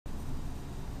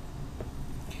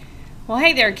Well,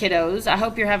 hey there, kiddos. I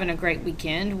hope you're having a great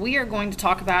weekend. We are going to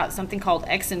talk about something called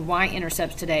X and Y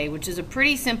intercepts today, which is a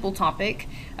pretty simple topic.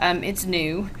 It's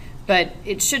new, but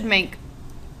it should make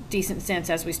decent sense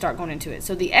as we start going into it.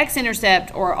 So the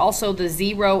x-intercept, or also the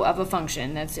zero of a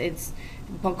function, it's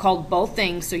called both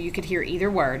things, so you could hear either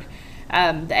word.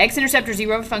 The x-intercept or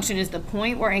zero of a function is the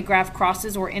point where a graph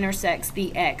crosses or intersects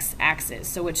the x-axis.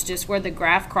 So it's just where the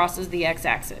graph crosses the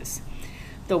x-axis.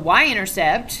 The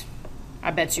y-intercept, I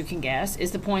bet you can guess,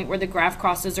 is the point where the graph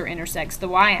crosses or intersects the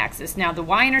y-axis. Now, the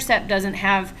y-intercept doesn't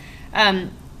have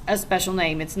a special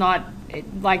name. It's not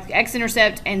like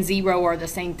x-intercept and zero are the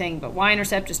same thing, but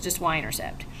y-intercept is just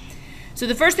y-intercept. So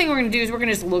the first thing we're going to do is we're going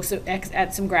to just look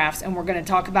at some graphs, and we're going to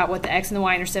talk about what the x and the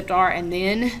y-intercept are, and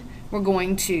then we're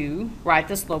going to write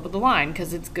the slope of the line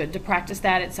because it's good to practice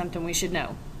that. It's something we should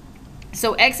know.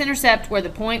 So x-intercept, where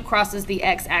the point crosses the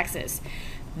x-axis.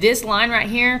 This line right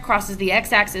here crosses the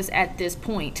x-axis at this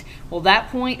point. Well, that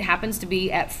point happens to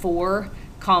be at 4,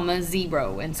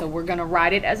 0, and so we're going to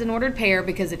write it as an ordered pair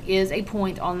because it is a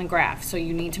point on the graph. So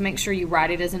you need to make sure you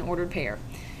write it as an ordered pair.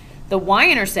 The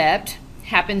y-intercept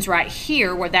happens right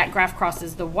here where that graph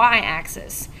crosses the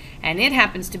y-axis, and it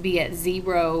happens to be at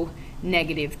 0,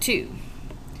 -2.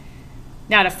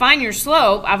 Now, to find your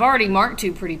slope, I've already marked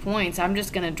 2 pretty points. I'm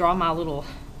just going to draw my little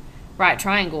right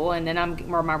triangle, and then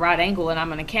or my right angle, and I'm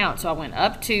going to count. So I went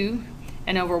up 2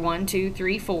 and over 1, 2,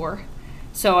 3, 4.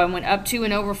 So I went up 2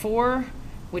 and over 4,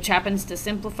 which happens to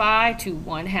simplify to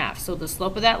 1/2. So the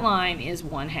slope of that line is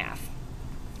 1/2.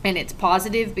 And it's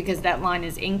positive because that line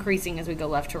is increasing as we go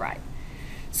left to right.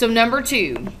 So number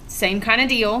 2, same kind of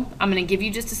deal. I'm going to give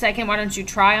you just a second. Why don't you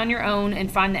try on your own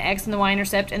and find the x and the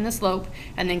y-intercept and the slope,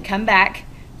 and then come back.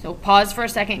 So pause for a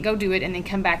second, go do it, and then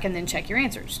come back and then check your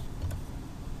answers.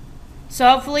 So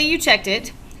hopefully you checked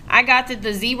it. I got that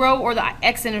the 0 or the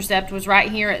x-intercept was right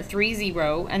here at 3,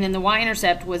 0, and then the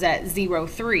y-intercept was at 0,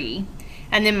 3.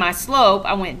 And then my slope,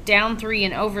 I went down 3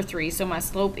 and over 3, so my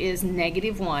slope is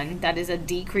 -1. That is a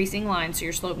decreasing line, so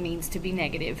your slope needs to be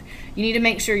negative. You need to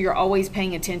make sure you're always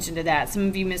paying attention to that. Some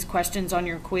of you missed questions on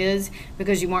your quiz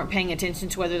because you weren't paying attention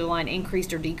to whether the line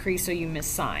increased or decreased, so you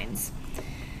missed signs.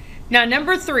 Now,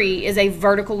 number 3 is a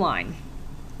vertical line.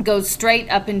 Goes straight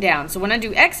up and down. So when I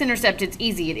do x-intercept, it's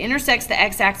easy. It intersects the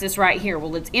x-axis right here.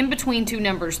 Well, it's in between two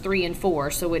numbers, 3 and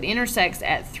 4, so it intersects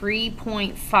at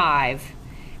 3.5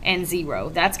 and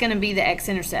 0. That's going to be the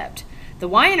x-intercept. The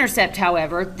y-intercept,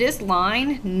 however, this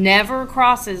line never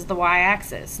crosses the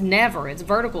y-axis. Never. It's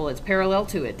vertical. It's parallel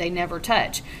to it. They never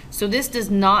touch. So this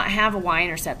does not have a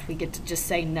y-intercept. We get to just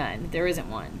say none. There isn't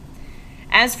one.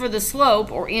 As for the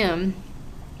slope, or m,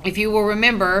 if you will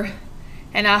remember,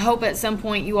 and I hope at some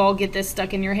point you all get this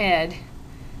stuck in your head,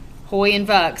 Hoy and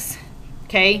Vux,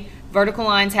 okay? Vertical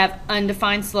lines have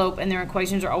undefined slope, and their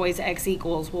equations are always x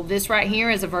equals. Well, this right here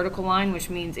is a vertical line, which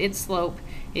means its slope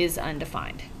is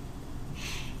undefined.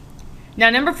 Now,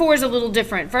 number 4 is a little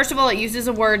different. First of all, it uses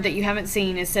a word that you haven't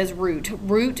seen. It says root.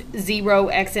 Root 0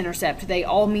 x-intercept. They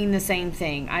all mean the same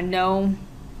thing. I know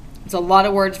it's a lot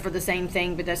of words for the same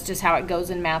thing, but that's just how it goes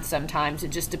in math sometimes.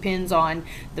 It just depends on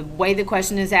the way the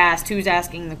question is asked, who's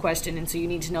asking the question, and so you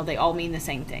need to know they all mean the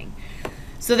same thing.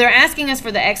 So they're asking us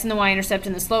for the x and the y-intercept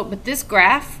and the slope, but this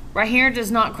graph right here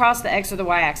does not cross the x or the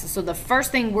y-axis. So the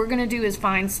first thing we're going to do is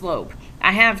find slope.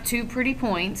 I have 2 pretty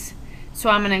points,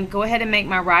 so I'm going to go ahead and make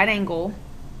my right angle.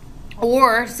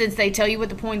 Or, since they tell you what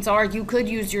the points are, you could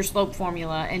use your slope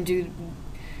formula and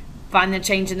find the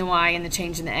change in the y and the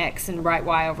change in the x and write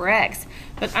y over x.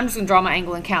 But I'm just going to draw my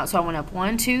angle and count. So I went up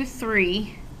 1, 2,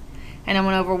 3, and I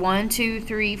went over 1, 2,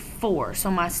 3, 4. So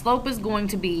my slope is going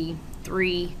to be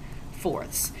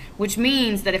 3/4, which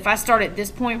means that if I start at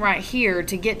this point right here,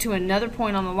 to get to another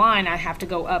point on the line, I have to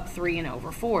go up 3 and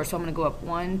over 4. So I'm going to go up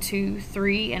 1, 2,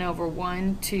 3, and over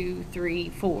 1, 2, 3,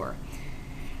 4.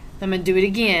 I'm going to do it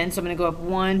again. So I'm going to go up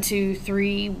 1, 2,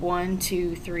 3, 1,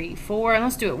 2, 3, 4. And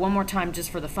let's do it one more time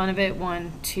just for the fun of it.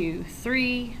 1, 2,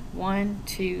 3, 1,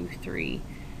 2, 3,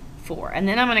 4. And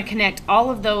then I'm going to connect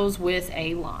all of those with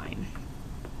a line.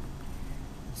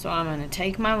 So I'm going to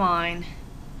take my line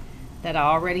that I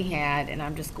already had, and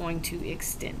I'm just going to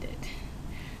extend it.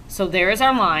 So there is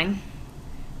our line.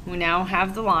 We now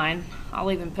have the line.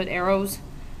 I'll even put arrows.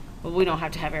 Well, we don't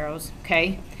have to have arrows,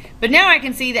 okay? But now I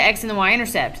can see the x and the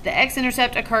y-intercept. The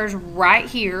x-intercept occurs right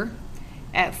here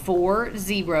at 4,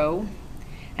 0,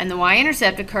 and the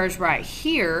y-intercept occurs right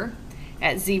here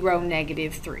at 0,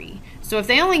 -3. So if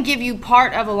they only give you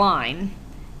part of a line,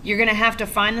 you're going to have to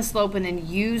find the slope and then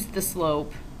use the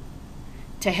slope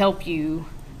to help you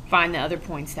find the other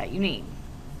points that you need.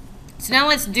 So now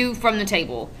let's do from the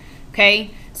table.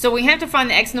 Okay, so we have to find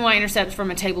the x and the y-intercepts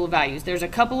from a table of values. There's a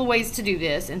couple of ways to do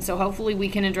this, and so hopefully we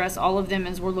can address all of them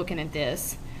as we're looking at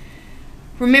this.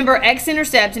 Remember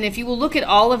x-intercept, and if you will look at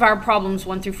all of our problems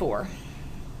 1 through 4,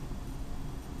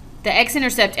 the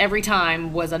x-intercept every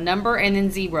time was a number and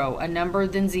then 0, a number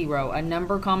then 0, a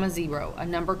number comma 0, a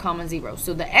number comma 0.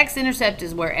 So the x-intercept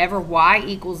is wherever y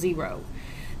equals 0.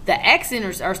 The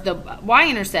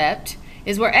y-intercept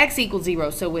is where x equals 0,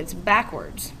 so it's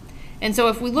backwards. And so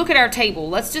if we look at our table,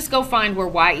 let's just go find where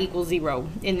y equals 0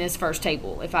 in this first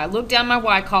table. If I look down my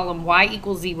y column, y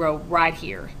equals 0 right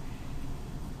here.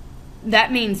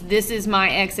 That means this is my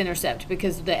x-intercept,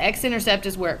 because the x-intercept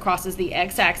is where it crosses the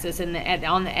x-axis, and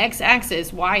on the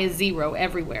x-axis, y is 0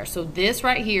 everywhere. So this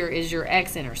right here is your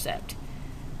x-intercept.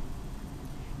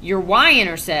 Your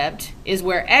y-intercept is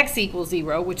where x equals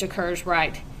 0, which occurs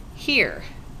right here.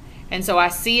 And so I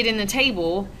see it in the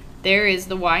table. There is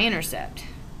the y-intercept.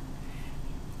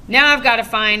 Now I've got to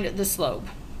find the slope.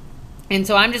 And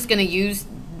so I'm just going to use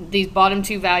these bottom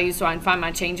two values so I can find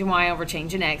my change in y over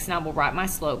change in x, and I will write my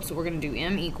slope. So we're going to do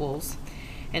m equals.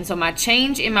 And so my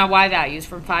change in my y values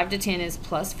from 5 to 10 is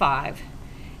plus 5.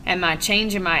 And my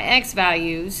change in my x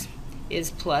values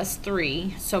is plus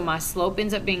 3. So my slope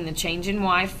ends up being the change in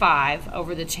y 5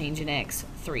 over the change in x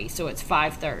 3. So it's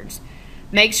 5/3.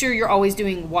 Make sure you're always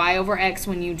doing y over x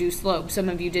when you do slope. Some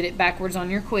of you did it backwards on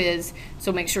your quiz,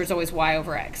 so make sure it's always y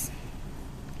over x.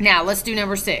 Now let's do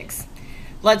number 6.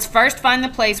 Let's first find the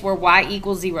place where y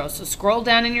equals 0. So scroll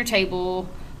down in your table,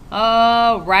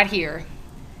 right here,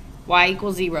 y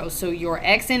equals 0. So your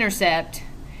x-intercept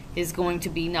is going to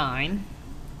be 9,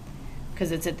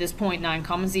 because it's at this point 9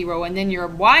 comma 0. And then your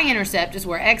y-intercept is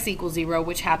where x equals 0,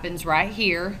 which happens right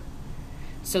here.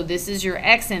 So this is your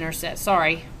y-intercept.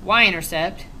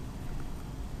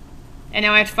 And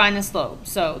now I have to find the slope.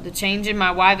 So the change in my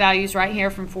y values right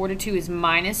here from 4 to 2 is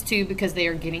minus 2, because they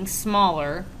are getting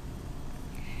smaller.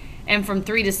 And from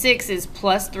 3 to 6 is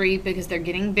plus 3, because they're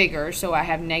getting bigger. So I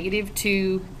have negative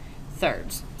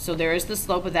 2/3. So there is the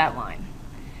slope of that line.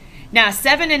 Now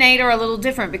 7 and 8 are a little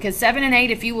different, because 7 and 8,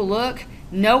 if you will look,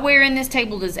 nowhere in this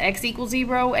table does x equal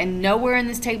 0, and nowhere in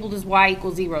this table does y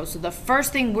equal 0. So the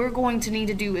first thing we're going to need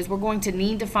to do is we're going to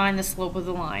need to find the slope of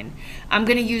the line. I'm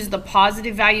going to use the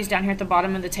positive values down here at the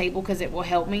bottom of the table because it will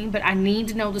help me, but I need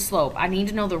to know the slope. I need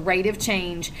to know the rate of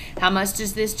change. How much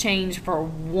does this change for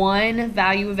one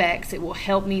value of x? It will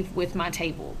help me with my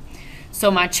table. So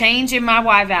my change in my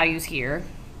y values here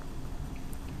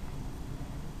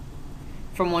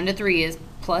from 1 to 3 is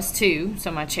plus 2.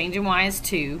 So my change in y is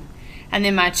 2. And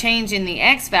then my change in the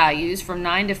x values from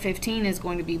 9 to 15 is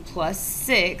going to be plus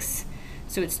 6.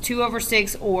 So it's 2 over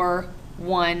 6, or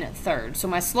 1/3. So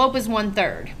my slope is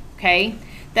 1/3. Okay?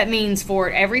 That means for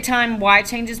every time y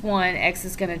changes 1, x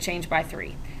is going to change by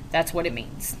 3. That's what it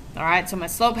means. All right? So my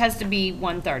slope has to be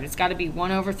 1/3. It's got to be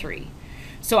 1 over 3.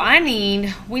 So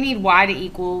we need y to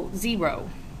equal 0.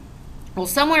 Well,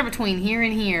 somewhere between here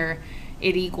and here,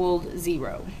 it equaled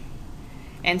 0.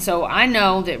 And so I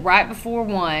know that right before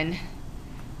 1,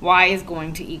 y is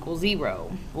going to equal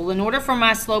 0. Well, in order for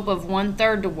my slope of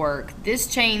 1/3 to work, this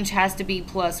change has to be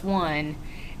plus 1,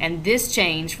 and this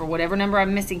change, for whatever number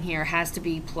I'm missing here, has to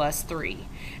be plus 3.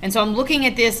 And so I'm looking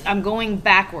at this, I'm going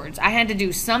backwards. I had to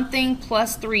do something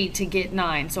plus 3 to get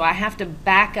 9, so I have to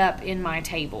back up in my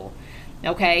table.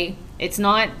 Okay?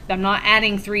 I'm not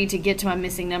adding 3 to get to my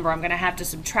missing number. I'm going to have to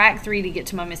subtract 3 to get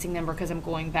to my missing number because I'm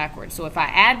going backwards. So if I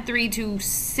add 3 to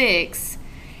 6,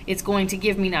 it's going to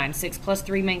give me 9. 6 plus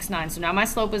 3 makes 9. So now my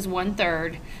slope is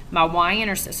 1/3.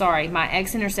 My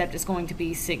x-intercept is going to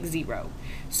be 6, 0.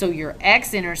 So your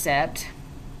x-intercept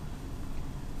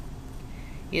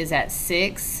is at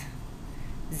 6,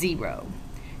 0.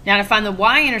 Now to find the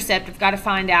y-intercept, I've got to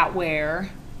find out where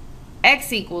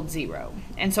x equaled 0.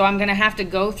 And so I'm going to have to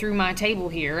go through my table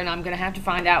here, and I'm going to have to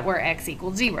find out where x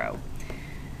equals 0.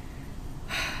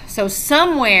 So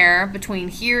somewhere between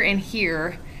here and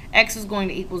here, x is going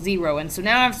to equal 0. And so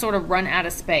now I've sort of run out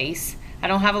of space. I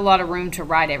don't have a lot of room to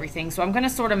write everything. So I'm going to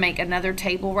sort of make another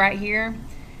table right here.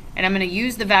 And I'm going to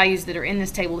use the values that are in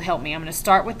this table to help me. I'm going to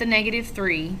start with the negative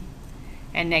 3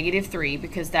 and negative 3,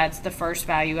 because that's the first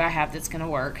value I have that's going to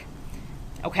work.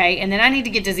 Okay, and then I need to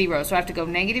get to 0. So I have to go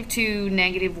negative 2,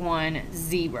 negative 1,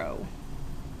 0.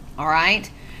 All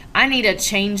right, I need a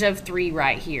change of 3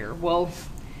 right here. Well,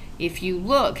 if you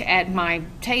look at my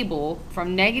table,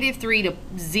 from negative 3 to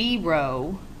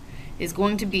 0 is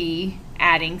going to be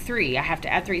adding 3. I have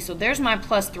to add 3. So there's my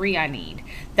plus 3 I need.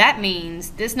 That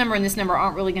means this number and this number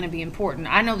aren't really going to be important.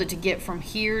 I know that to get from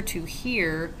here to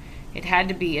here, it had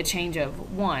to be a change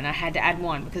of 1. I had to add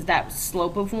 1 because that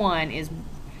slope of 1 is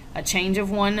a change of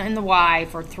 1 in the y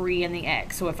for 3 in the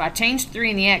x. So if I change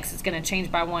 3 in the x, it's going to change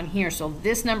by 1 here. So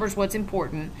this number is what's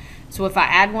important. So if I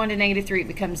add 1 to -3, it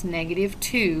becomes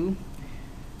 -2.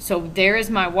 So there is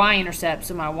my y-intercept.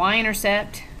 So my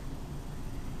y-intercept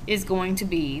is going to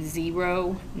be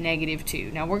 0,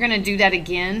 -2. Now we're going to do that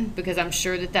again because I'm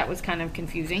sure that that was kind of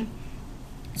confusing.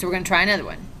 So we're going to try another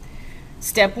one.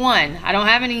 Step 1, I don't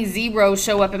have any zeros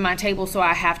show up in my table, so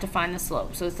I have to find the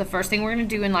slope. So it's the first thing we're going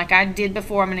to do, and like I did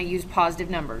before, I'm going to use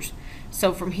positive numbers.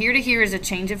 So from here to here is a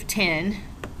change of 10.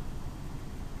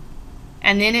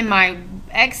 And then in my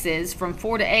x's, from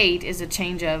 4 to 8 is a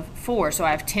change of 4. So I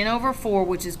have 10 over 4,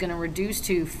 which is going to reduce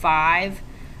to 5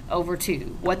 over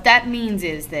 2. What that means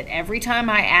is that every time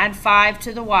I add 5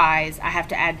 to the y's, I have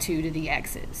to add 2 to the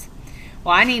x's.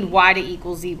 Well, I need y to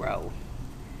equal 0.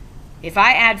 If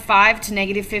I add 5 to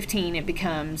 -15, it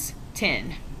becomes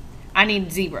 10. I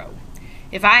need 0.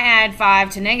 If I add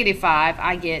 5 to -5,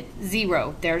 I get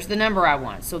 0. There's the number I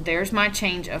want. So there's my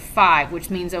change of 5, which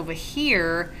means over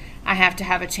here I have to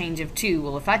have a change of 2.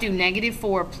 Well, if I do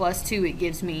 -4 plus 2, it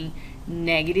gives me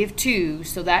 -2.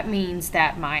 So that means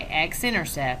that my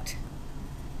x-intercept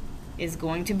is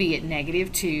going to be at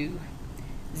 -2,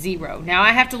 0. Now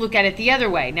I have to look at it the other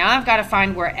way. Now I've got to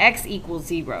find where x equals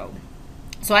 0.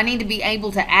 So I need to be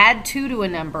able to add 2 to a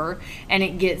number and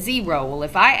it gets 0. Well,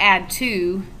 if I add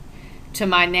 2 to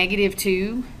my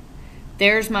 -2,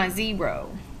 there's my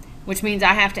 0, which means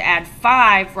I have to add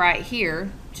 5 right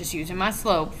here, just using my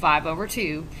slope, 5 over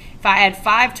 2. If I add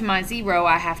 5 to my 0,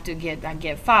 I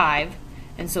get 5,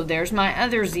 and so there's my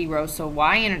other 0. So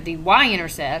the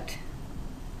y-intercept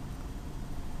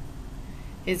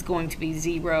is going to be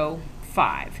 0,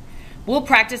 5. We'll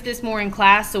practice this more in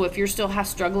class, so if you're still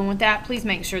struggling with that, please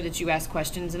make sure that you ask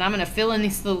questions. And I'm going to fill in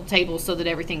these little tables so that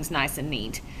everything's nice and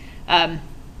neat.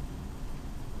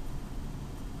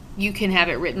 You can have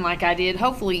it written like I did.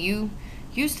 Hopefully you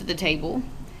used to the table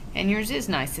and yours is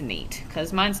nice and neat,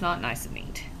 because mine's not nice and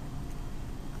neat.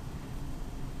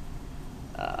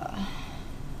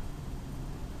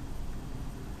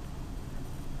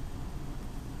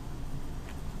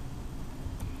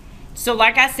 So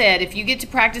like I said, if you get to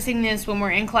practicing this when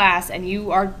we're in class and you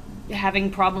are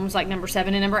having problems like number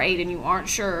 7 and number 8 and you aren't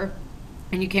sure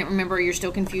and you can't remember, you're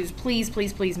still confused, please,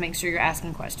 please, please make sure you're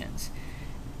asking questions.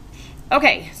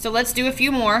 Okay, so let's do a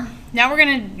few more. Now we're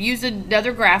going to use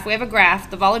another graph. We have a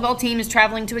graph. The volleyball team is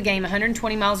traveling to a game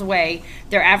 120 miles away.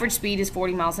 Their average speed is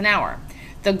 40 miles an hour.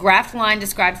 The graphed line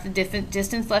describes the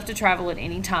distance left to travel at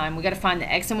any time. We've got to find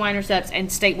the x and y-intercepts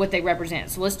and state what they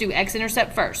represent. So let's do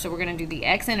x-intercept first. So we're going to do the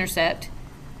x-intercept.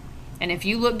 And if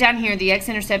you look down here, the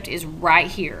x-intercept is right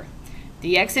here.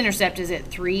 The x-intercept is at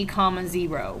 3,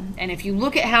 0. And if you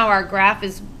look at how our graph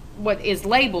is what is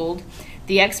labeled,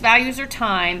 the x values are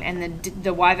time and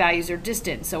the y values are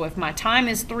distance. So if my time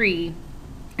is 3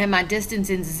 and my distance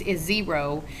is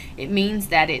 0, it means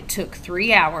that it took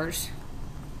 3 hours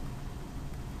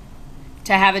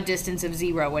to have a distance of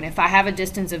 0. And if I have a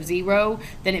distance of 0,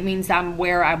 then it means I'm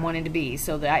where I wanted to be.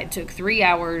 So that it took 3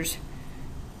 hours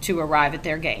to arrive at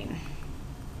their game.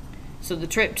 So the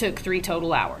trip took 3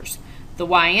 total hours. The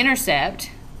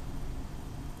y-intercept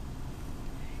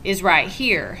is right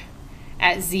here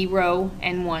at 0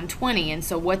 and 120. And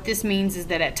so what this means is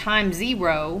that at time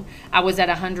 0, I was at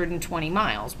 120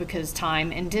 miles because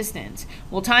time and distance.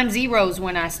 Well, time 0 is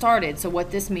when I started. So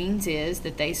what this means is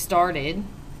that they started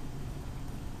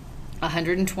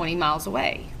 120 miles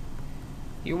away.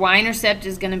 Your y-intercept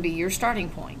is going to be your starting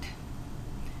point.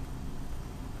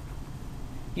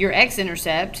 Your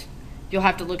x-intercept, you'll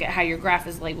have to look at how your graph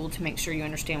is labeled to make sure you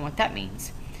understand what that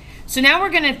means. So now we're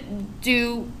going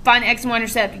to find x and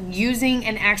y-intercept using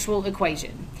an actual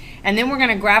equation. And then we're going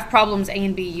to graph problems A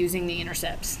and B using the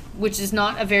intercepts, which is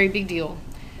not a very big deal,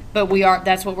 but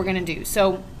that's what we're going to do.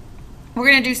 So we're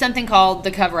going to do something called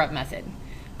the cover-up method.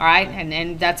 All right,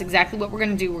 and that's exactly what we're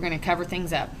going to do. We're going to cover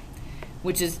things up,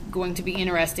 which is going to be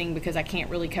interesting because I can't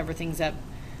really cover things up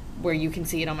where you can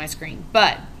see it on my screen.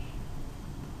 But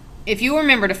if you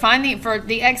remember to find for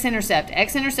the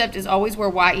x-intercept is always where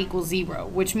y equals 0,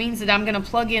 which means that I'm going to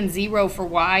plug in 0 for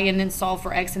y and then solve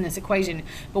for x in this equation.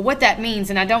 But what that means,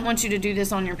 and I don't want you to do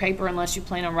this on your paper unless you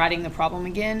plan on writing the problem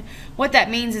again, what that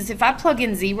means is if I plug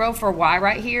in 0 for y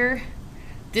right here,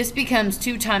 this becomes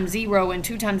 2 times 0, and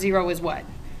 2 times 0 is what?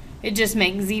 It just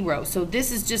makes 0. So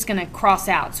this is just going to cross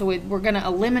out. So we're going to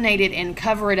eliminate it and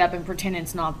cover it up and pretend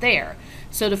it's not there.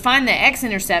 So to find the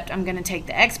x-intercept, I'm going to take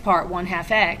the x part,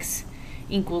 1/2 x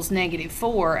equals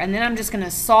 -4, and then I'm just going to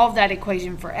solve that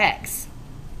equation for x.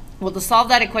 Well, to solve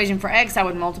that equation for x, I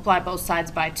would multiply both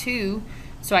sides by 2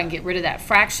 so I can get rid of that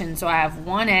fraction. So I have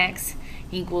 1x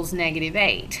equals negative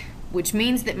 8, which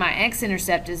means that my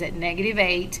x-intercept is at negative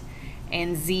 8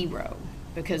 and 0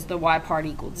 because the y part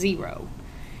equaled 0.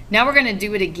 Now we're going to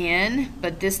do it again,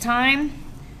 but this time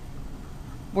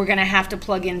we're going to have to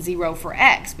plug in 0 for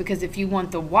x, because if you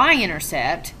want the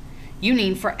y-intercept, you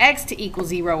need for x to equal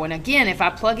 0. And again, if I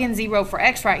plug in 0 for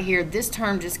x right here, this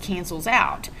term just cancels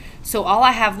out. So all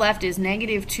I have left is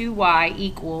negative 2y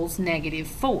equals negative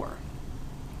 4.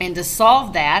 And to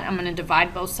solve that, I'm going to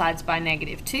divide both sides by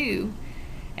negative 2.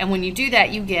 And when you do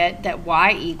that, you get that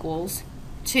y equals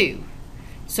 2.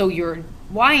 So your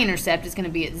y-intercept is going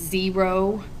to be at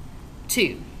 0,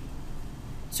 2.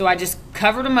 So I just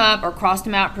covered them up or crossed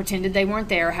them out, pretended they weren't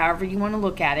there, however you want to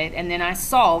look at it, and then I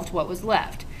solved what was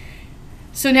left.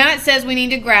 So now it says we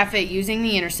need to graph it using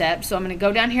the intercept. So I'm going to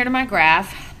go down here to my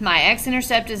graph. My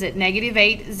x-intercept is at negative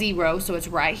 8, 0, so it's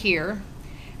right here.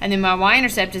 And then my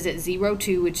y-intercept is at 0,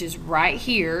 2, which is right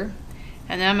here.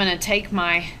 And then I'm going to take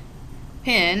my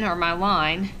pen or my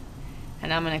line,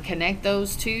 and I'm going to connect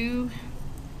those two.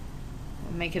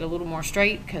 Make it a little more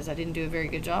straight because I didn't do a very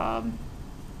good job.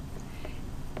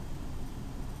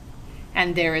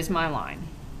 And there is my line.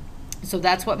 So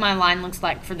that's what my line looks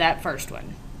like for that first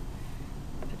one.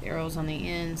 Put arrows on the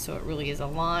end so it really is a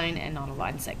line and not a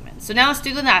line segment. So now let's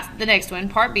do the next one,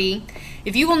 part B.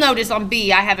 If you will notice on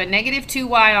B, I have a negative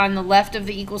 2y on the left of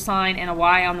the equal sign and a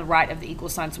y on the right of the equal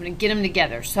sign. So I'm going to get them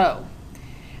together. So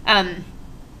I'm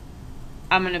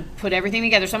going to put everything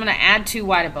together. So I'm going to add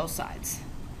 2y to both sides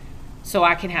so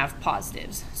I can have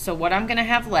positives. So what I'm going to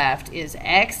have left is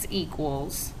x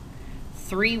equals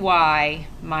 3y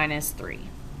minus 3.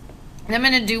 And I'm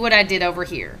going to do what I did over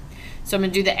here. So I'm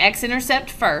going to do the x-intercept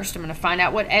first. I'm going to find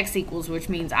out what x equals, which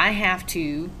means I have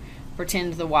to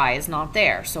pretend the y is not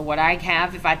there. So what I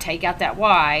have, if I take out that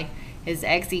y, is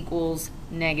x equals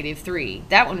negative 3.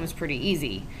 That one was pretty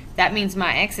easy. That means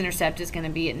my x-intercept is going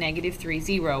to be at negative 3,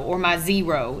 0, or my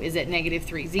 0 is at negative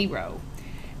 3, 0.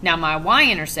 Now my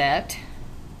y-intercept,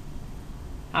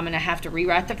 I'm going to have to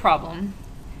rewrite the problem.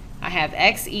 I have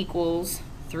x equals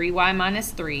 3y minus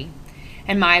 3.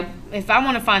 And if I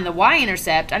want to find the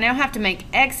y-intercept, I now have to make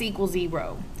x equal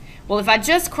 0. Well, if I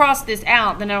just cross this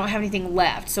out, then I don't have anything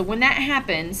left. So when that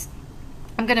happens,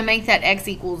 I'm going to make that x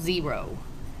equal 0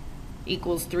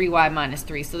 equals 3y minus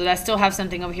 3 so that I still have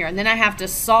something over here. And then I have to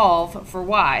solve for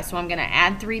y. So I'm going to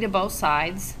add 3 to both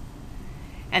sides.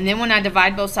 And then when I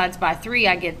divide both sides by 3,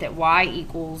 I get that y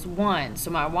equals 1. So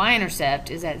my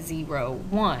y-intercept is at 0,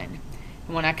 1.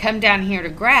 And when I come down here to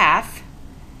graph,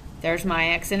 there's my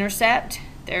x-intercept,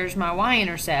 there's my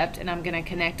y-intercept, and I'm going to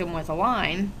connect them with a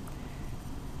line.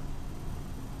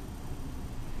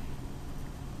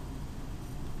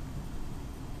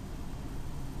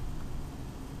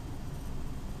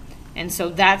 And so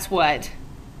that's what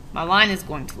my line is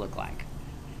going to look like.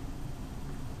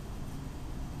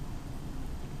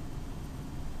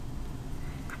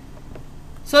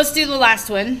 So let's do the last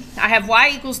one. I have y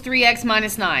equals 3x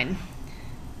minus 9.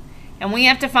 And we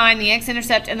have to find the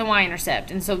x-intercept and the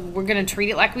y-intercept. And so we're going to treat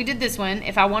it like we did this one.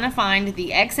 If I want to find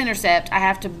the x-intercept, I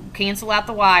have to cancel out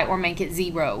the y or make it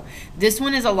 0. This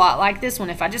one is a lot like this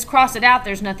one. If I just cross it out,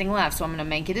 there's nothing left. So I'm going to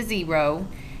make it a 0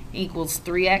 equals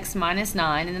 3x minus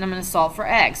 9. And then I'm going to solve for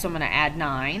x. So I'm going to add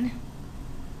 9.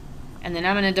 And then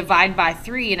I'm going to divide by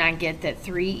 3, and I get that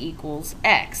 3 equals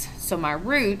x. So my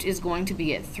root is going to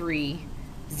be at 3,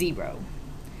 0.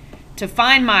 To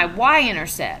find my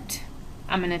y-intercept,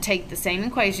 I'm going to take the same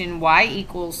equation, y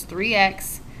equals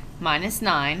 3x minus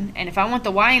 9. And if I want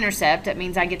the y-intercept, that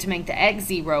means I get to make the x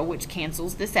 0, which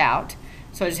cancels this out.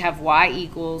 So I just have y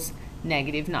equals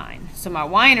negative 9. So my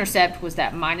y-intercept was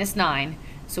that minus 9.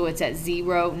 So it's at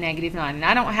 0, negative 9. And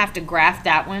I don't have to graph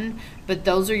that one, but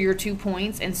those are your 2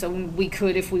 points. And so we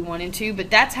could if we wanted to. But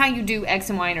that's how you do x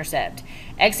and y-intercept.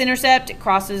 X-intercept, it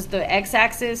crosses the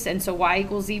x-axis, and so y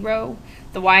equals 0.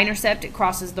 The y-intercept, it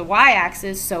crosses the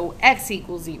y-axis, so x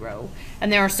equals 0.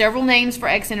 And there are several names for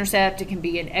x-intercept. It can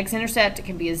be an x-intercept, it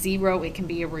can be a 0, it can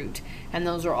be a root. And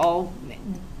those are all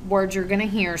words you're going to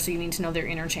hear, so you need to know they're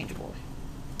interchangeable.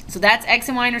 So that's x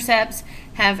and y-intercepts.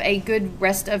 Have a good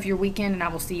rest of your weekend, and I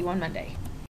will see you on Monday.